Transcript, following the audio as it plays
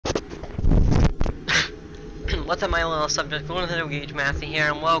What's up, my little subject? Little Gauge Master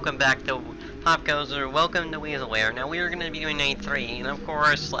here, and welcome back to Popgoes, or welcome to Weaselware. Now, we are going to be doing night 3, and of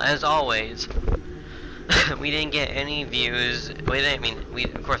course, as always, we didn't get any views. Of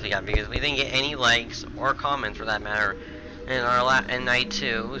course we got views. We didn't get any likes or comments, for that matter, in night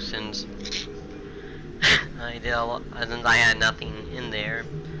 2, since I had nothing in there.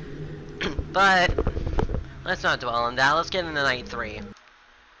 But let's not dwell on that. Let's get into night 3.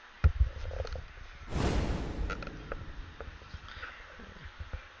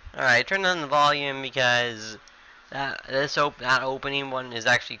 Alright, turn on the volume because that opening one is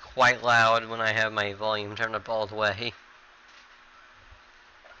actually quite loud when I have my volume turned up all the way.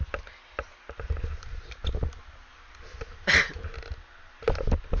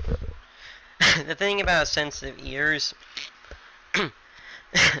 The thing about sensitive ears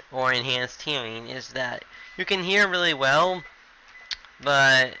or enhanced hearing is that you can hear really well,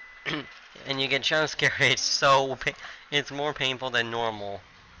 but and you get jump scared. It's more painful than normal.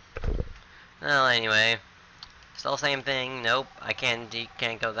 Well, anyway, still same thing. Nope, I can't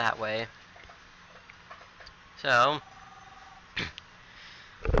go that way. So,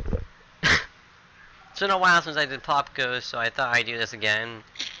 it's been a while since I did Popgoes, so I thought I'd do this again.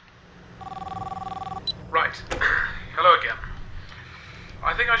 Right. Hello again.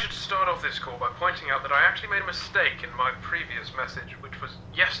 I think I should start off this call by pointing out that I actually made a mistake in my previous message, which was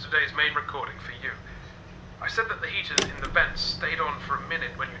yesterday's main recording for you. I said that the heaters in the vents stayed on for a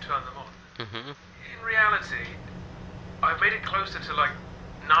minute when you turned them on. In reality, I've made it closer to like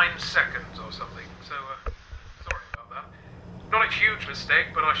 9 seconds or something, so sorry about that. Not a huge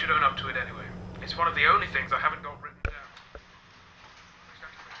mistake, but I should own up to it anyway. It's one of the only things I haven't got written down.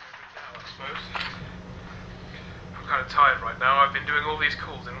 I suppose. I'm kind of tired right now. I've been doing all these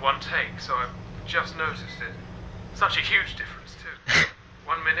calls in one take, so I've just noticed it. Such a huge difference too.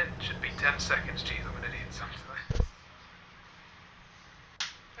 1 minute should be 10 seconds. Geez, I'm an idiot sometimes.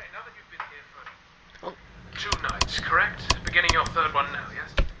 Hey, now that you've been here for 2 nights, correct? Beginning your 3rd one now, yes?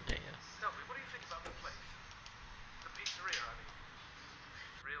 Yeah. Tell me, what do you think about the place? The pizzeria, I mean.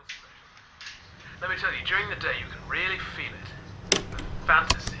 It's real special. Let me tell you, during the day you can really feel it. The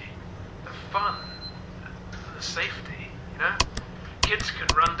fantasy, the fun, the safety, you know? Kids can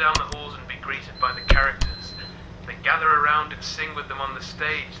run down the halls and be greeted by the characters. They gather around and sing with them on the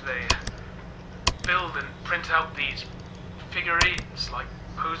stage. They build and print out these figurines like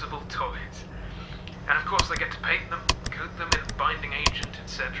posable toys. And of course they get to paint them, coat them in binding agent,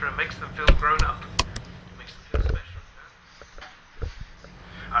 etc. Makes them feel grown up. Makes them feel special, you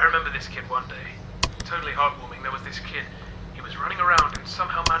know? I remember this kid one day. Totally heartwarming. There was this kid. He was running around and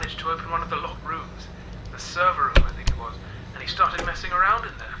somehow managed to open one of the locked rooms. The server room, I think it was. And he started messing around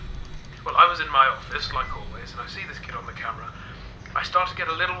in there. Well, I was in my office, like always, and I see this kid on the camera. I start to get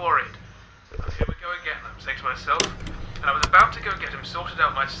a little worried. Oh, here we go again, I'm saying to myself. And I was about to go get him sorted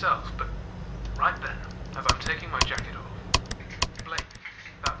out myself, but right then, as I'm taking my jacket off, Blake,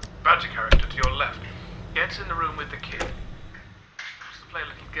 that badger character to your left, gets in the room with the kid. Starts to play a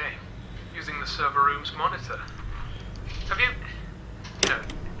little game, using the server room's monitor. Have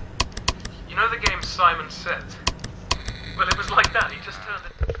you know the game Simon Says? Well, it was like that. He just turned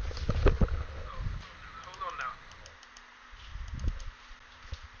it. Hold on now.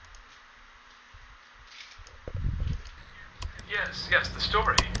 Yes, the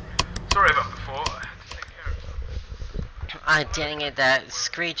story. Sorry about before. I had to take care of something. Ah, dang it! That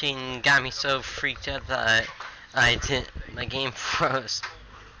screeching got me so freaked out that my game froze.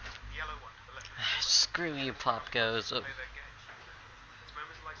 Screw you, Popgoes.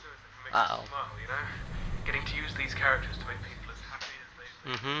 Uh-oh. You know? Getting to use these characters to make people as happy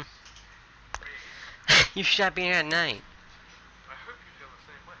as they do. You should be here at night. I hope you feel the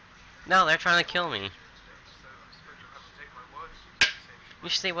same way. No, they're trying to kill me. So I suppose you'll have to take my words. You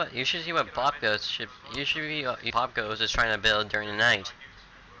should see what Popgoes should. You should be what Popgoes is trying to build during the night.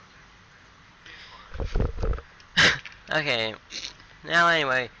 Okay. Now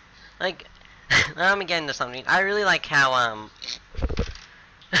anyway, like, let me get into something. I really like how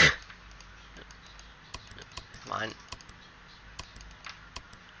Come on.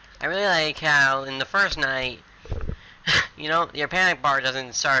 I really like how in the first night, you know, your panic bar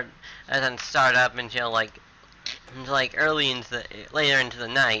doesn't start up until like later into the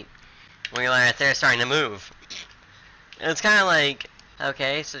night when you're like they're starting to move. And it's kind of like,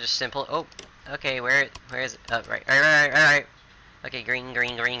 okay, so just simple. Oh, okay, where is it? Oh, right. Okay, green.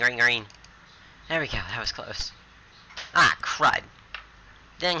 There we go. That was close. Ah, crud.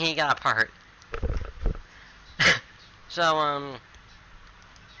 Dang, he got apart. So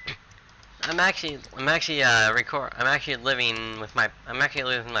I'm actually living with my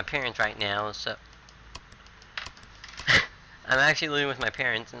parents right now, so I'm actually living with my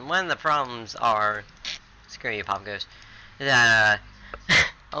parents, and one of the problems are, screw you, Popgoes, that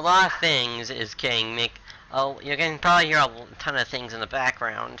a lot of things is getting you can probably hear a ton of things in the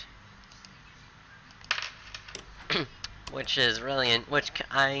background, which is really which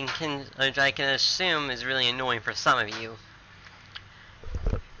I can assume is really annoying for some of you.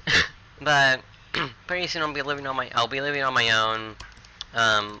 But pretty soon I'll be living on my own.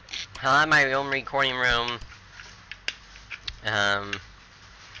 I'll have my own recording room.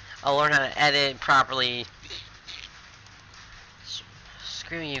 I'll learn how to edit properly.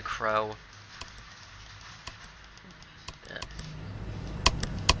 Screw you, Crow.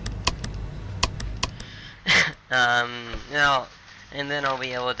 You know, and then I'll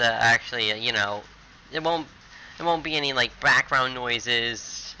be able to actually, you know, it won't be any like background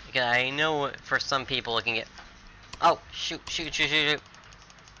noises. I know for some people it can get. Oh, shoot!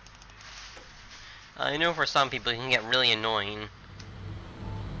 I know for some people it can get really annoying.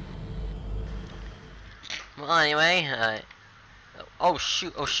 Well, anyway, oh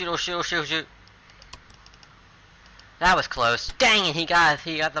shoot! That was close. Dang it! He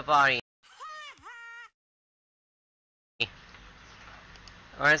got the body.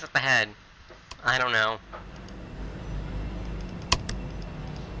 Or is it the head? I don't know.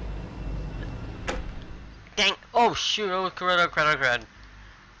 Dang! Oh shoot! Oh crud!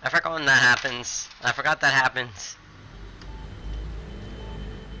 I forgot when that happens. I forgot that happens.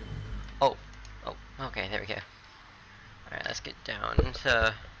 Oh, okay, there we go. Alright, let's get down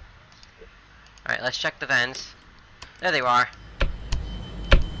to... Alright, let's check the vents. There they are.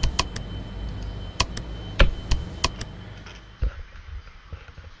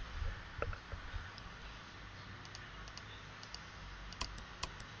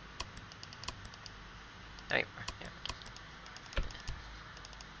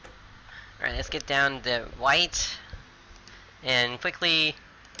 Alright, let's get down to white. And quickly...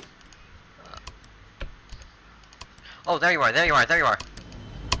 Oh, there you are.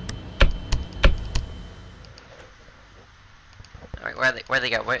 Alright, where'd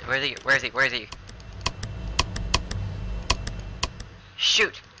they go? Where is he?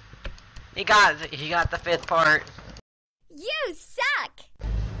 Shoot! He got the fifth part. You suck!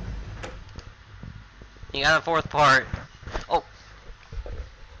 He got the fourth part. Oh!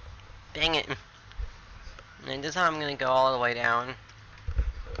 Dang it. And this is how I'm gonna go all the way down.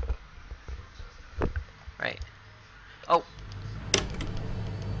 Right. Oh!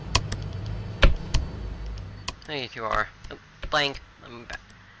 There you two are. Oh, blank. I'm back.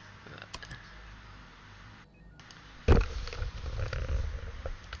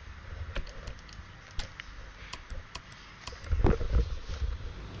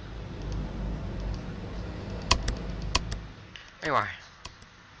 There you are.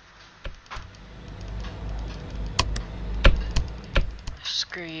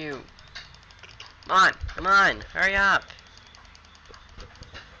 Screw you. Come on, hurry up.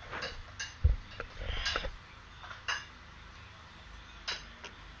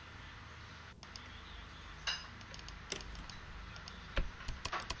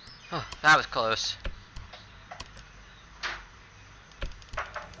 Oh, that was close.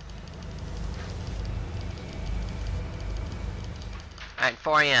 Alright,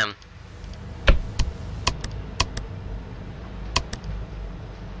 4 AM.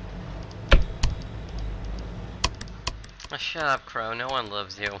 Oh, shut up, Crow. No one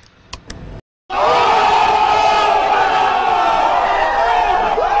loves you.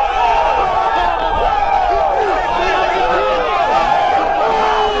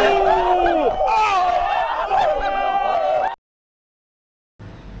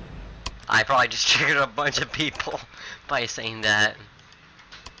 I probably just triggered a bunch of people by saying that.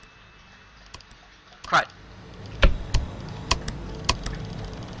 Crud.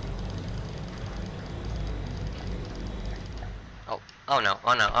 Oh no.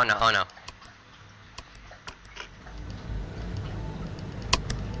 Oh no. Uh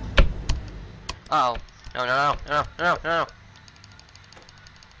oh. No.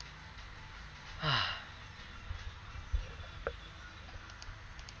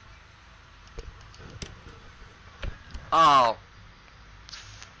 Oh.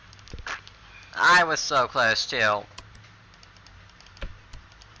 I was so close too.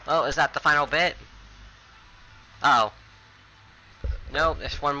 Oh, is that the final bit? Oh. Nope,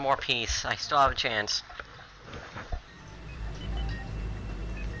 there's one more piece. I still have a chance.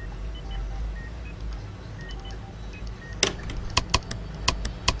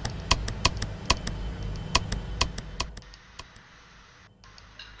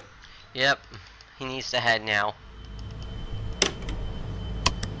 Yep, he needs to head now.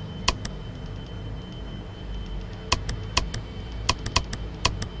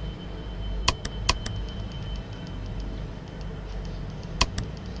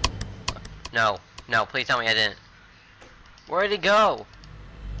 No. No, please tell me I didn't. Where'd it go?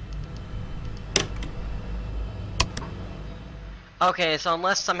 Okay, so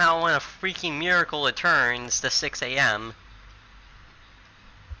unless somehow in a freaking miracle it turns to 6 a.m.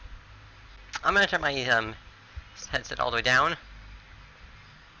 I'm gonna turn my headset all the way down.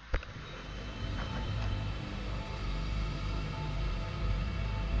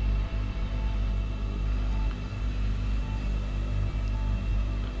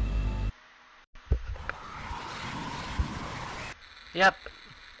 Yep.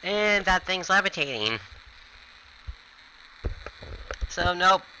 And that thing's levitating. So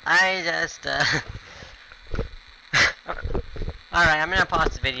nope, I just Alright, I'm gonna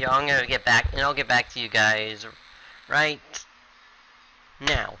pause the video, I'm gonna get back, and I'll get back to you guys right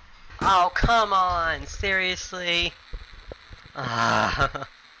now. Oh, come on, seriously? Ah,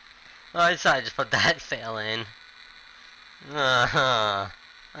 I decided to just put that fail in. I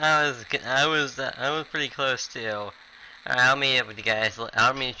was pretty close too. Alright, I'll meet up with you guys.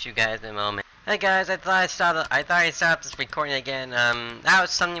 I'll meet you guys in a moment. Hey guys, I thought I'd stop this recording again. That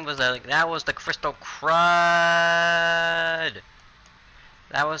was the crystal crud.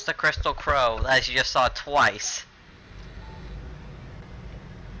 That was the crystal crow, as you just saw twice.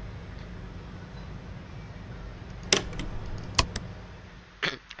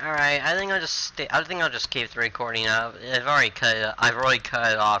 Alright, I think I'll just keep the recording up. I've already cut it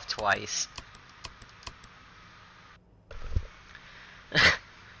off twice.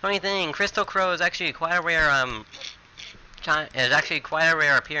 Funny thing, Crystal Crow is actually quite a rare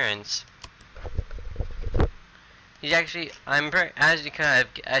appearance. He's actually, as you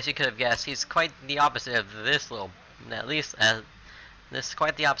could have guessed, he's quite the opposite of this little,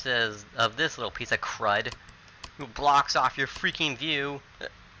 quite the opposite of this little piece of crud, who blocks off your freaking view.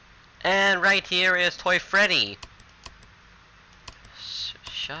 And right here is Toy Freddy.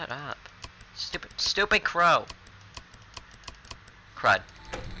 Shut up, stupid crow. Crud.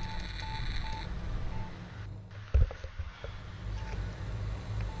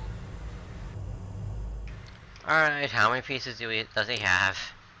 Alright, how many pieces does he have?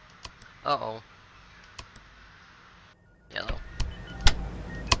 Uh-oh. Yellow.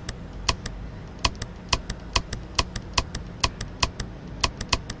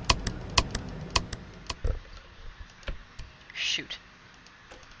 Shoot.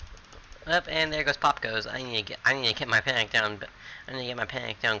 Up, and there goes Popgoes. I need to get my panic down, but I need to get my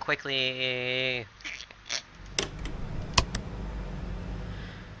panic down quickly.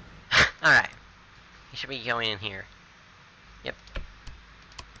 Alright. He should be going in here. Yep.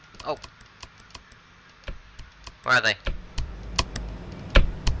 Oh. Where are they?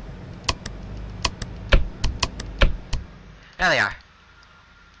 There they are.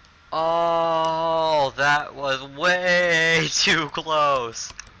 Oh, that was way too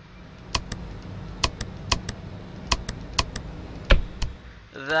close.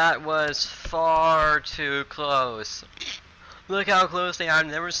 That was far too close. Look how close they are. I've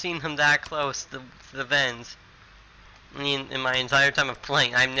never seen them that close to the vents. I mean, in my entire time of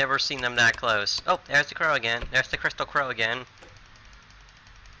playing, I've never seen them that close. Oh, there's the crow again. There's the crystal crow again.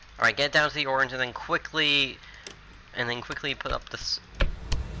 Alright, get down to the orange and then quickly put up this.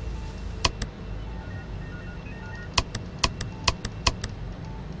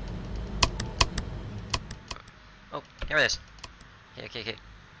 Oh, here it is. Okay.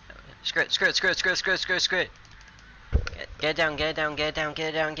 Screw it. Get down. Okay,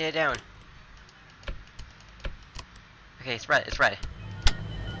 it's red. Where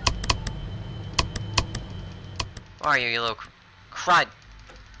are you, you little crud?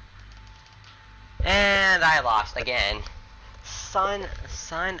 And I lost again. Son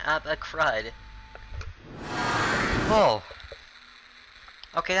of a crud. Oh.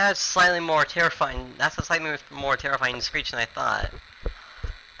 Okay, that's slightly more terrifying. That's a slightly more terrifying screech than I thought.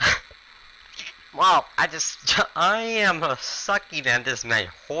 Wow, I am sucking at this man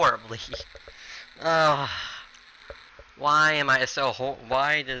horribly. Why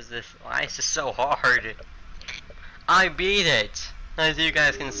is this so hard? I beat it, as you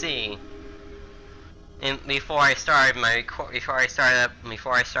guys can see. And before I started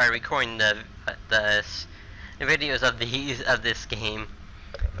recording the videos of this game.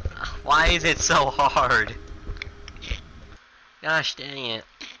 Why is it so hard? Gosh dang it.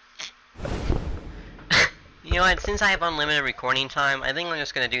 You know what, since I have unlimited recording time, I think I'm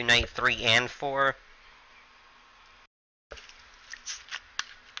just gonna do night 3 and 4.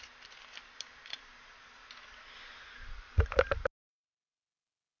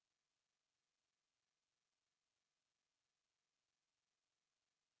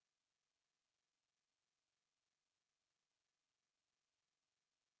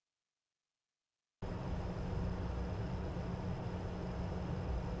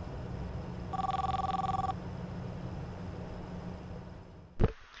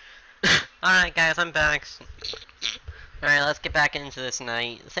 Alright guys, I'm back. Alright, let's get back into this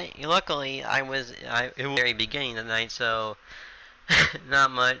night. Luckily, it was the very beginning of the night, so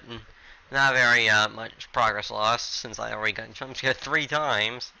not very much progress lost, since I already got jump scared 3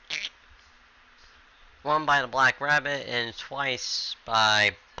 times. One by the Black Rabbit, and twice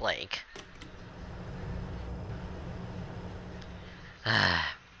by Blake.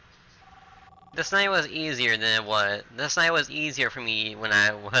 This night was easier than it was. This night was easier for me when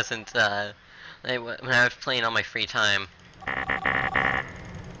I wasn't, when I was playing on my free time.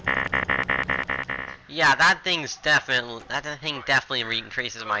 Yeah, that thing definitely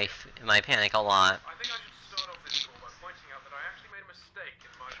increases my panic a lot. I think I should start off this call by pointing out that I actually made a mistake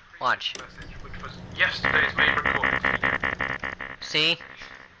in my previous Watch. message, which was yesterday's main recording. See?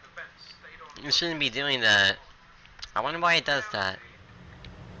 You shouldn't be doing that. I wonder why it does that.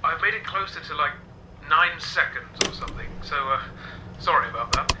 I've made it closer to like 9 seconds or something, so sorry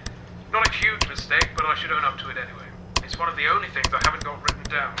about that. Not a huge mistake, but I should own up to it anyway. It's one of the only things I haven't got written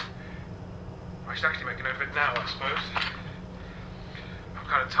down. I should actually make a note of it now, I suppose. I'm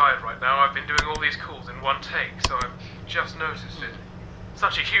kind of tired right now. I've been doing all these calls in one take, so I've just noticed it.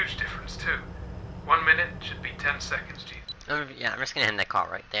 Such a huge difference, too. 1 minute should be 10 seconds, geez. Yeah, I'm just gonna end the call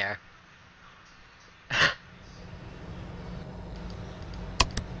right there.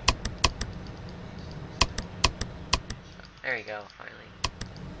 There you go, finally.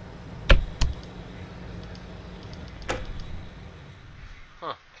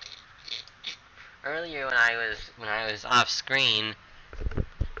 Huh. Earlier when I was off screen,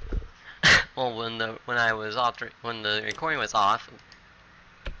 well when the recording was off,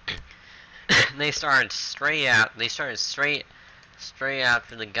 they started straight after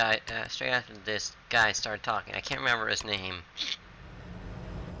the guy straight after this guy started talking. I can't remember his name.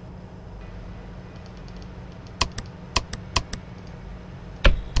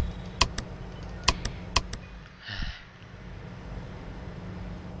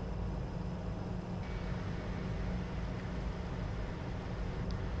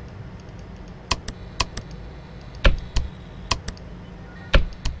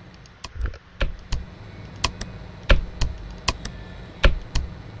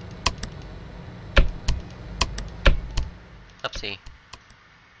 Oopsie.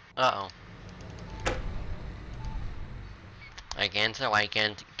 Uh-oh. I get into the white,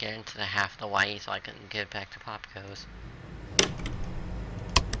 get into the half the white so I can get back to Popgoes.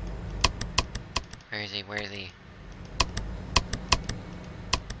 Where is he? Where is he?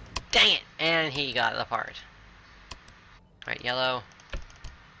 Dang it! And he got the part. Alright, yellow.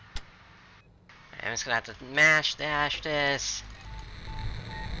 I'm just gonna have to mash dash this.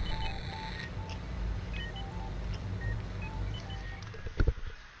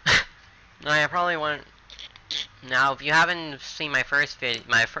 No, I probably want. Now, if you haven't seen my first video,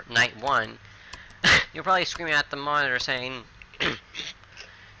 night 1, you're probably screaming at the monitor saying,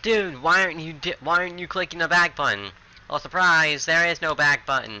 "Dude, why aren't you clicking the back button?" Well, surprise, there is no back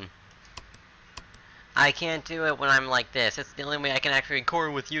button. I can't do it when I'm like this. It's the only way I can actually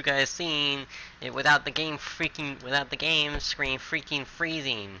record with you guys seeing it without the game screen freaking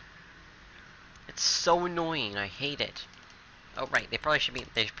freezing. It's so annoying. I hate it. Oh right, they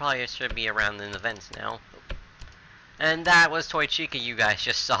probably should be around in the vents now. And that was Toy Chica you guys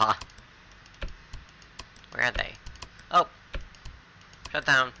just saw. Where are they? Oh. Shut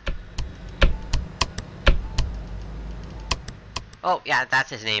down. Oh yeah, that's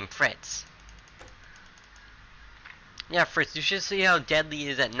his name, Fritz. Yeah, Fritz, you should see how deadly he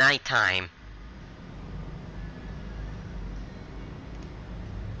is at nighttime.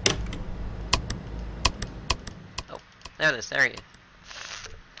 There he is.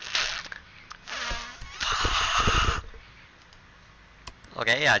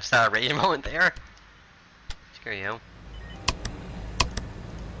 Okay, yeah, I just had a rage moment there. Screw you.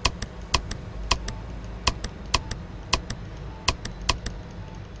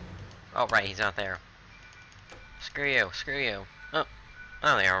 Oh, right, he's not there. Screw you, screw you. Oh,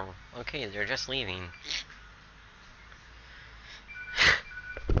 they are. Okay, they're just leaving.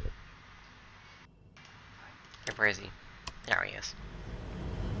 Where is he? There he is.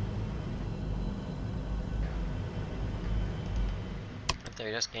 Up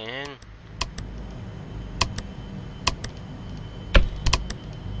there, just get in.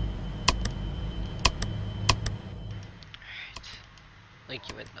 Alright. Like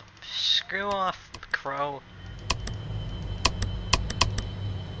you would know. Screw off, crow.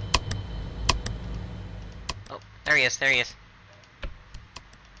 Oh, there he is, there he is.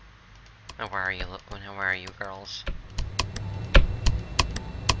 Now where are you? Now where are you, girls?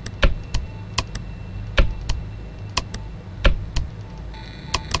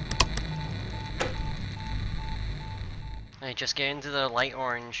 just get into the light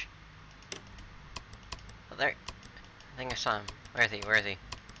orange. Oh, there. I think I saw him. Where is he? Where is he?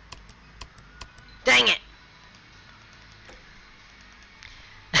 Dang it!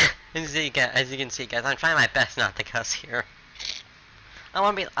 As you can see, guys, I'm trying my best not to cuss here.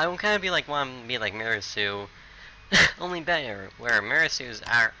 I'm kind of be like Marisu, only better, where Marisu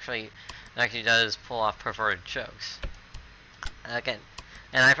actually does pull off perverted jokes. Again,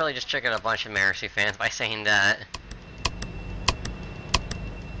 and I probably just triggered a bunch of Marisu fans by saying that.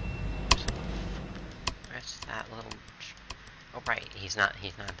 Where's that little? Oh right, he's not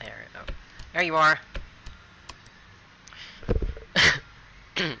there. Oh, there you are.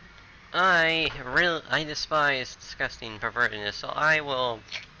 I despise disgusting pervertedness, so I will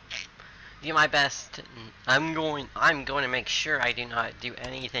do my best. I'm going to make sure I do not do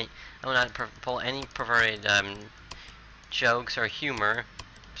anything. I will not pull any perverted jokes or humor.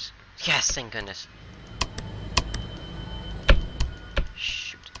 Yes, thank goodness.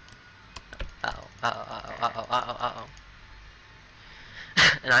 Shoot. Uh-oh.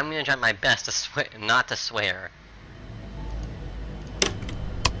 And I'm gonna try my best to not to swear.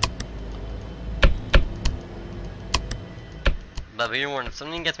 But be warned, if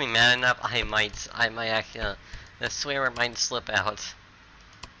something gets me mad enough, I might actually, the swear word might slip out.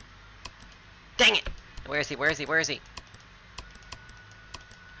 Dang it! Where is he?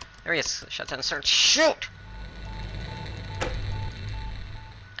 There he is. Shut down the search. Shoot!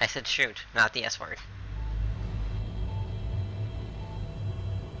 I said shoot, not the S word.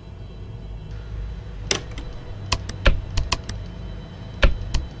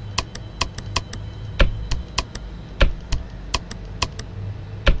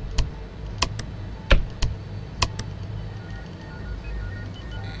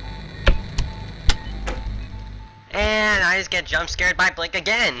 And I just get jump scared by Blake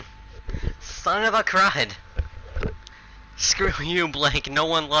again. Son of a crud. Screw you, Blake. No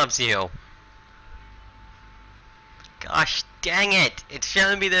one loves you. Gosh dang it. It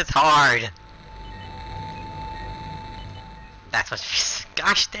shouldn't be this hard. That's what she said.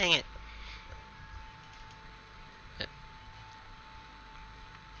 Gosh dang it.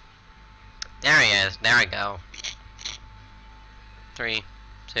 There he is. There we go. 3,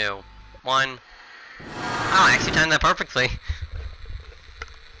 2, 1. Oh, I actually timed that perfectly.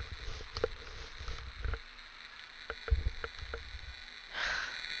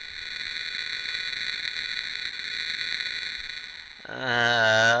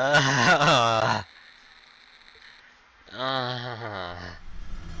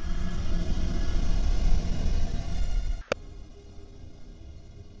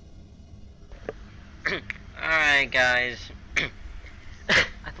 Alright, guys.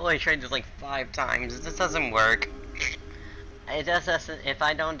 I fully tried this like 5 times. This doesn't work. It just doesn't. If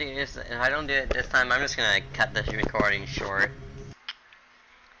I don't do it this time, I'm just gonna cut this recording short.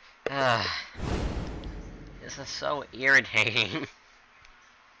 This is so irritating.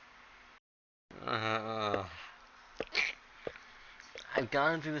 I've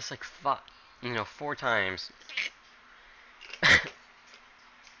gone through this like 4 times.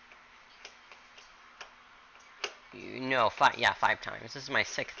 No, 5 times. This is my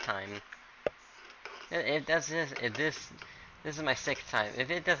 6th time. This is my 6th time. If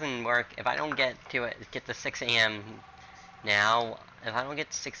it doesn't work, if I don't get to 6 a.m. now, if I don't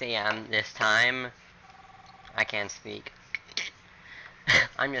get to 6 a.m. this time, I can't speak.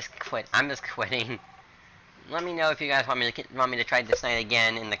 I'm just quitting. Let me know if you guys want me to try this night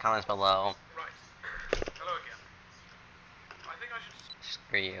again in the comments below. Right. Hello again. I think I should...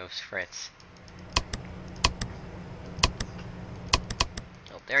 Screw you, Fritz.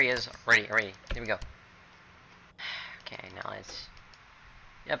 Oh, there he is. Ready. Here we go. Okay, now it's...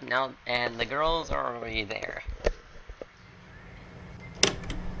 Yep, now... And the girls are already there.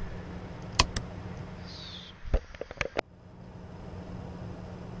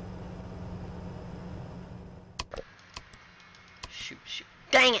 Shoot.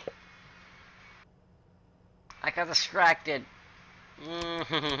 Dang it! I got distracted. Halo.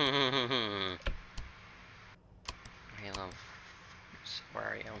 Where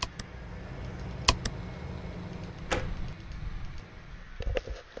are you?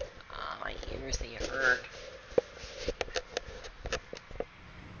 My ears, they hurt.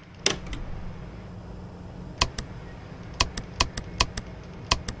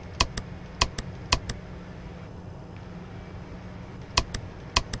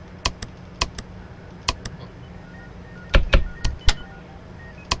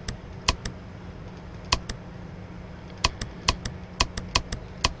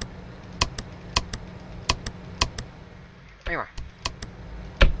 There you are.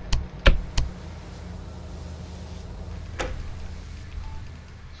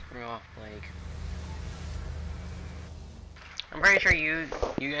 Oh, like... I'm pretty sure you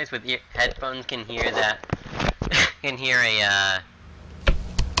guys with headphones can hear that. Can hear a,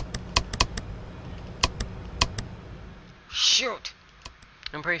 Shoot!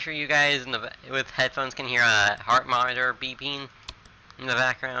 I'm pretty sure you guys with headphones can hear a heart monitor beeping in the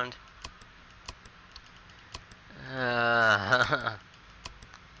background. Crud,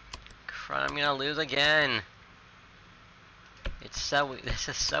 I'm gonna lose again. This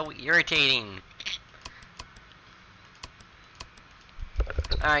is so irritating.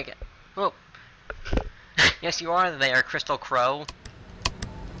 Alright, whoa. Yes, you are there, Crystal Crow.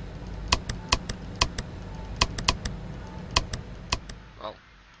 Oh.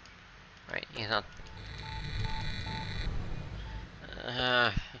 Right, he's not.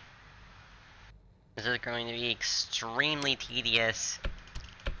 This is going to be extremely tedious.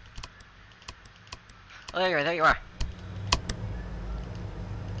 Oh, there you are, there you are.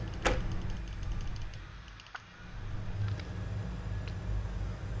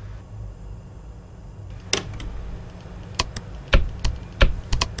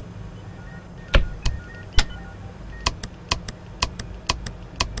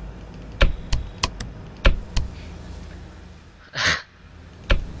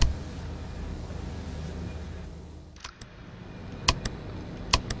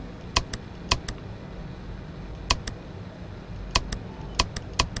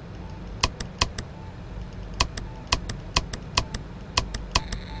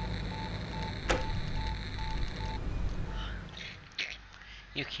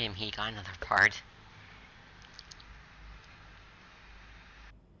 You kidding me? He got another part.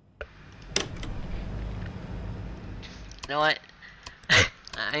 You know what?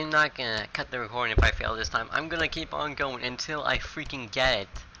 I'm not gonna cut the recording if I fail this time. I'm gonna keep on going until I freaking get it.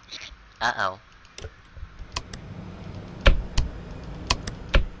 Uh-oh.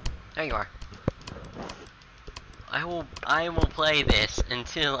 There you are. I will play this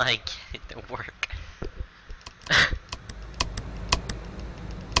until I get it to work.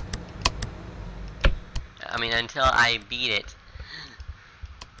 I mean, until I beat it.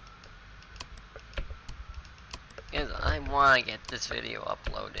 Because I want to get this video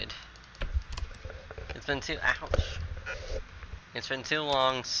uploaded. It's been It's been too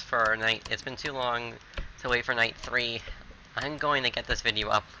long for night. It's been too long to wait for night 3. I'm going to get this video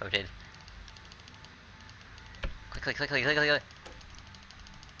uploaded. Click, click, click, click, click, click.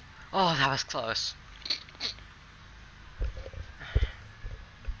 Oh, that was close.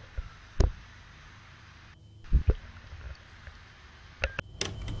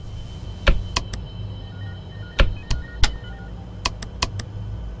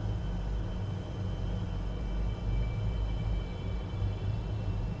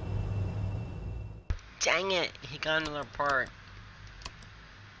 Dang it! He got another part.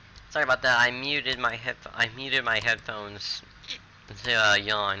 Sorry about that. I muted my headphones to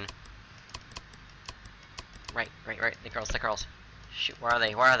yawn. Right. The girls. Shoot, where are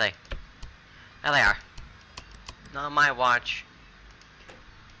they? There they are. Not my watch.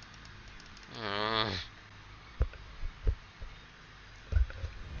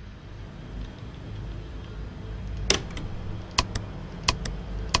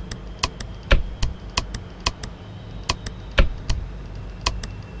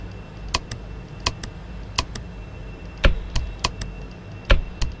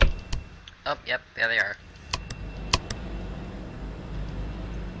 Oh, yep, there they are.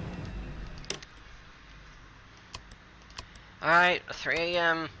 Alright, 3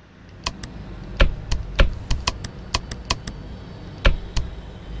 AM.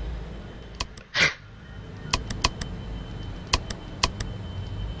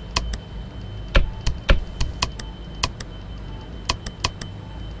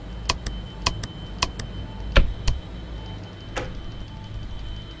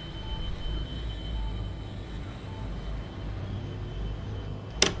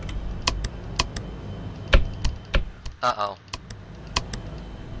 Uh-oh.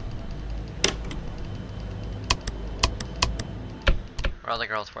 Where are the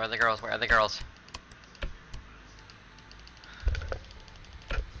girls? Where are the girls?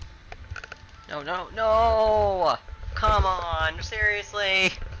 No! Come on,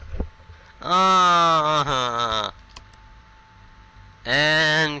 seriously?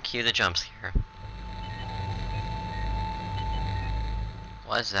 And cue the jump scare.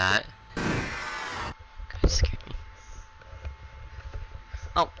 What's that? God, scared me.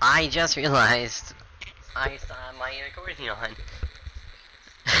 Oh, I just realized I saw my accordion on.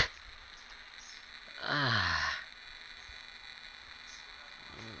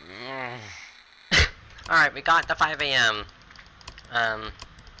 Alright, we got the 5 AM.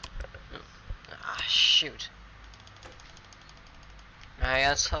 Shoot. Alright,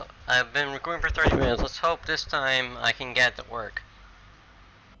 let's hope. I've been recording for 30 minutes. Let's hope this time I can get to work.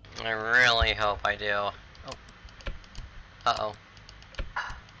 I really hope I do. Oh. Uh-oh.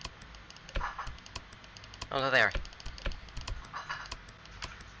 Oh, they're there.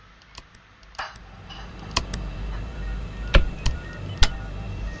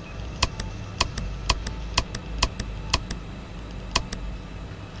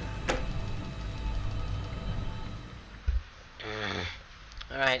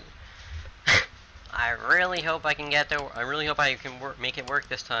 Alright. I really hope I can get there. I really hope I can make it work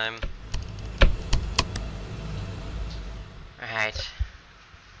this time. Alright.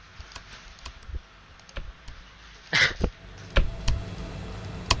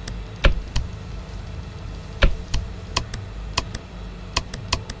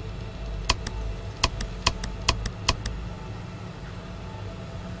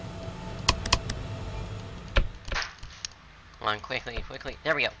 Come on, quickly.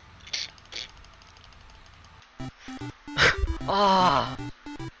 There we go. Oh!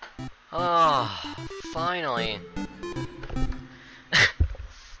 Oh! Finally!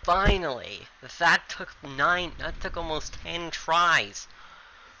 Finally! That took almost 10 tries!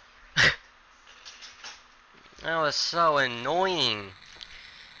 That was so annoying!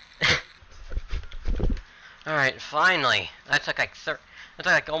 Alright, finally! That took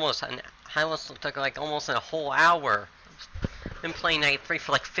like almost a whole hour. Been playing Night 3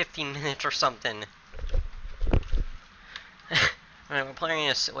 for like 15 minutes or something. Alright, we're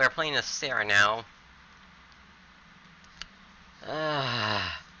playing as Sarah now. I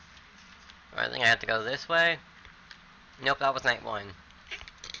think I have to go this way. Nope, that was Night 1.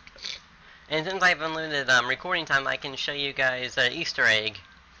 And since I've unlimited recording time, I can show you guys an Easter egg.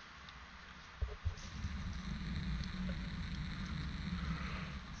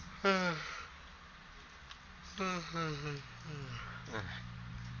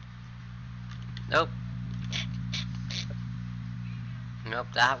 Nope. Nope,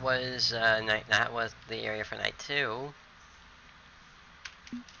 that was the area for Night 2.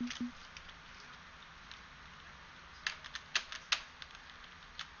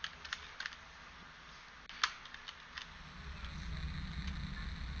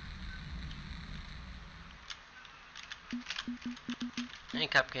 Hey,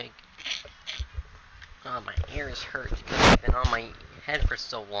 Cupcake. Oh, my ears hurt because I've been on my head for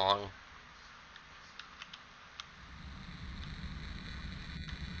so long.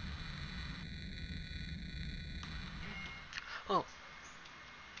 Oh.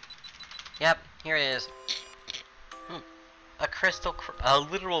 Yep, here it is. A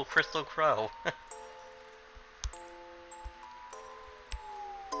literal crystal crow.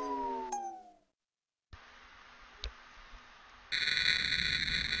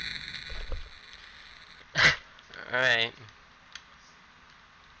 Alright.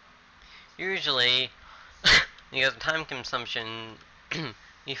 Usually, because of time consumption,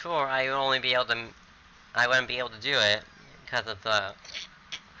 before I wouldn't be able to do it because of the,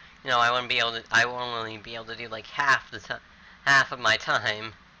 I wouldn't only be able to do like half of my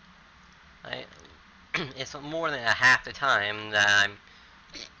time. It's more than a half the time that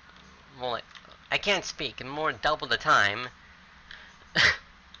I can't speak, and more than double the time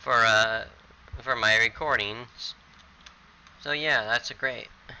for my recordings. So yeah, that's great.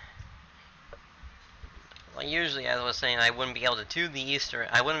 Well, usually, as I was saying, I wouldn't be able to do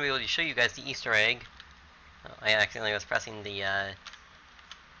I wouldn't be able to show you guys the Easter egg. Oh, I accidentally was pressing the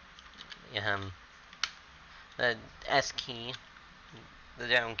S key, the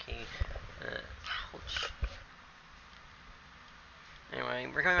down key. Ouch. Anyway,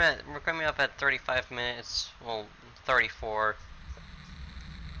 we're coming up at 35 minutes. Well, 34.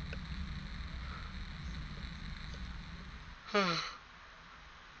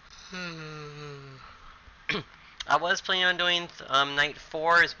 I was planning on doing Night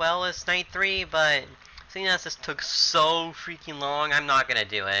 4 as well as Night 3, but seeing as this took so freaking long, I'm not gonna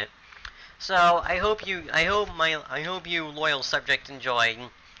do it. So I hope you loyal subjects enjoyed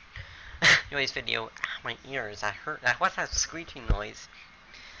this video. My ears, that hurt. What's that screeching noise?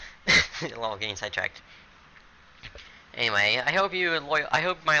 Lol, getting sidetracked. Anyway, I hope you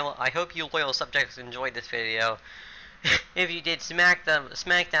loyal subjects enjoyed this video. If you did, smack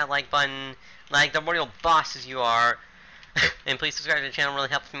that like button, like the royal bosses you are, and please subscribe to the channel. Really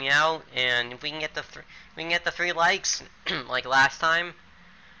helps me out. And if we can get the 3 likes, like last time,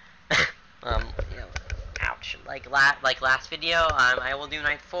 ouch, like last video, I will do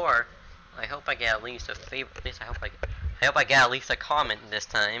Night 4. I hope I get at least a favorite. At least I hope I get at least a comment this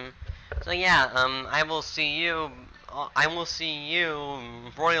time. So yeah, I will see you,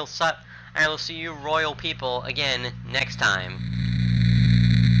 royal I will see you royal people again next time.